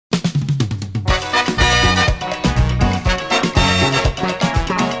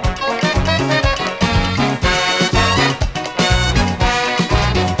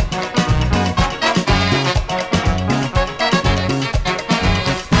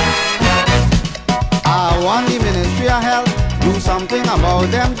want the Ministry of Health do something about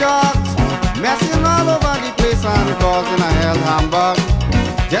them dogs messing all over the place and causing a hell humbug.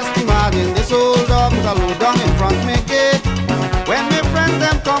 Just imagine this old dog with a load down in front of me gate. When my friends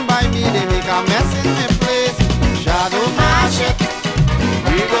them come by me, they make a mess in my place. Shadow mash it,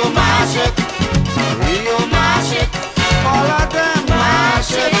 we go mash it, Rio mash it, all of them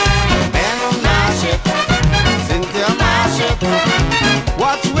mash it, Ben mash it, Cynthia mash it.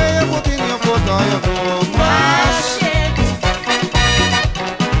 Watch where you put in your foot or you go mash it.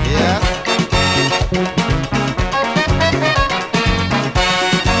 Yes.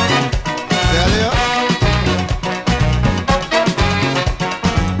 Tell you.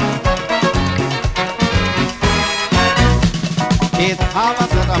 It have a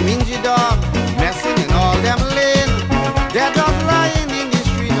set of mingy dog messing in all them lane. They're just lying in the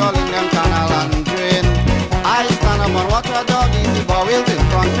street all in them canal and drain. I stand up and watch a dog easy bowels in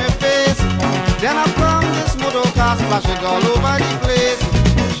front of my face. Then I come this motor car splash it all over the place.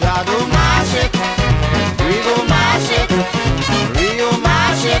 Shadow mash it, we go mash it, Rio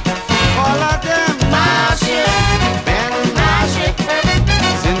mash it, all of them mash it, Ben mash it,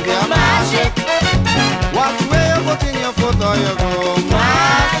 Cynthia mash it. Watch where you put in your foot or you go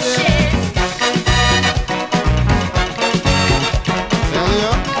mash it. Tell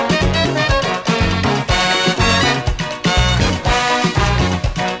you.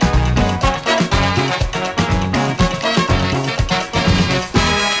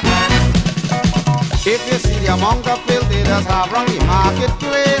 If you see the amount of filth they just have around the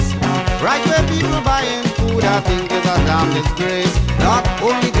marketplace, right where people buying food, I think is a damn disgrace. Not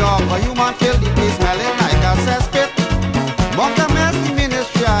only dog, but human filth, the place smelling like a cesspit. Among the mess, the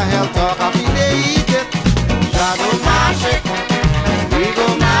Ministry of Health talk, I feel they eat it. Shadow mash it, we go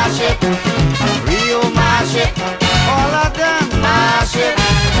mash it, Rio mash it, all of them mash it,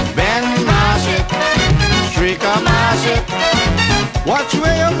 Ben mash it, Streaker mash it. Watch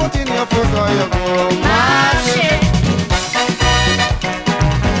where you put in your foot or you go mash it.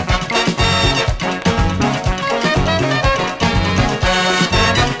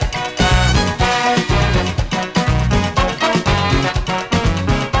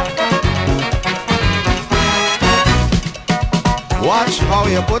 Watch how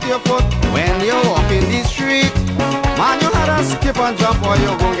you put your foot when you walk in the street. Man, you had to skip and jump or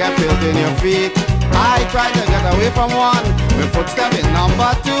you gon' get filth in your feet. I tried to get away from one, my footstep in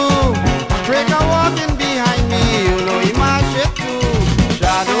number two. Straker walking behind me, you know he mash it too.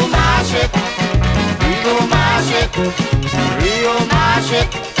 Shadow mash it, we go mash it, Rio mash it,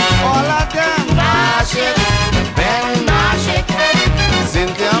 all of them mash it, Ben mash it,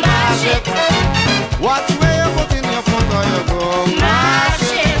 Cynthia mash it. Watch where you put in your foot or you go mash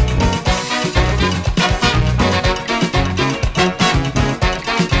it.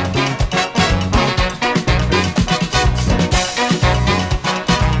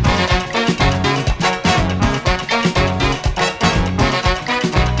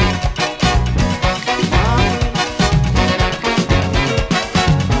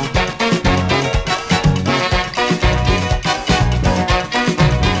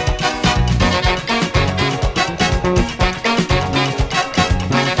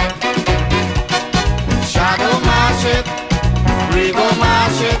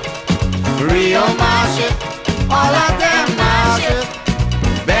 Rio mash it, all of them mash it,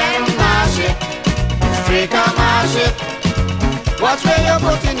 Ben mash it, Streaker mash it. Watch where you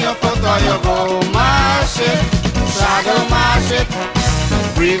put in your foot or you go mash it. Shadow mash it,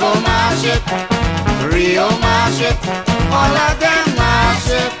 Rio mash it, Rio mash it, all of them mash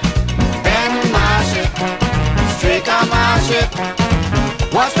it, Ben mash it, Streaker mash it.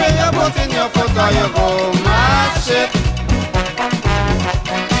 Watch where you put in your foot or you go mash it.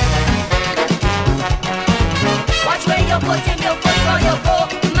 Watch where you put in your foot or you go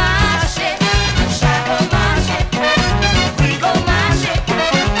mash it. Shadow mash it, we go mash it,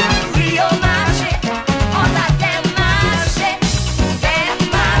 Rio mash it, all of them mash it, them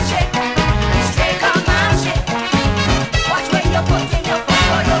mash it, Streaker mash it. Watch where you put in your foot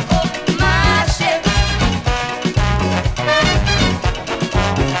or you go mash it.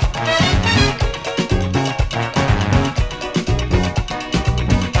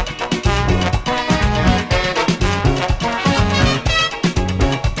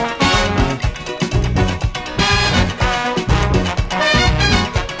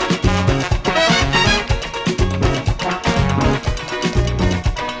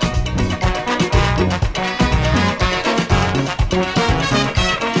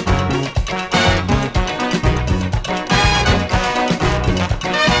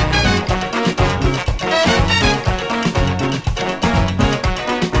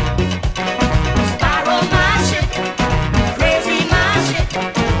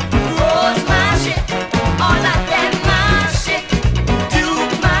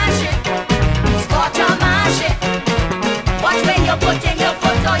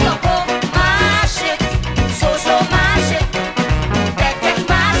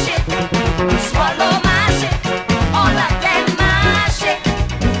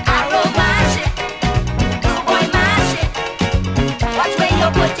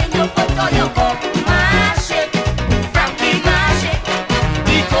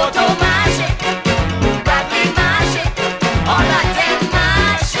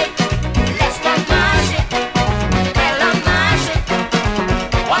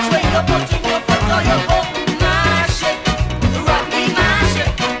 Watch where you're putting your foot or your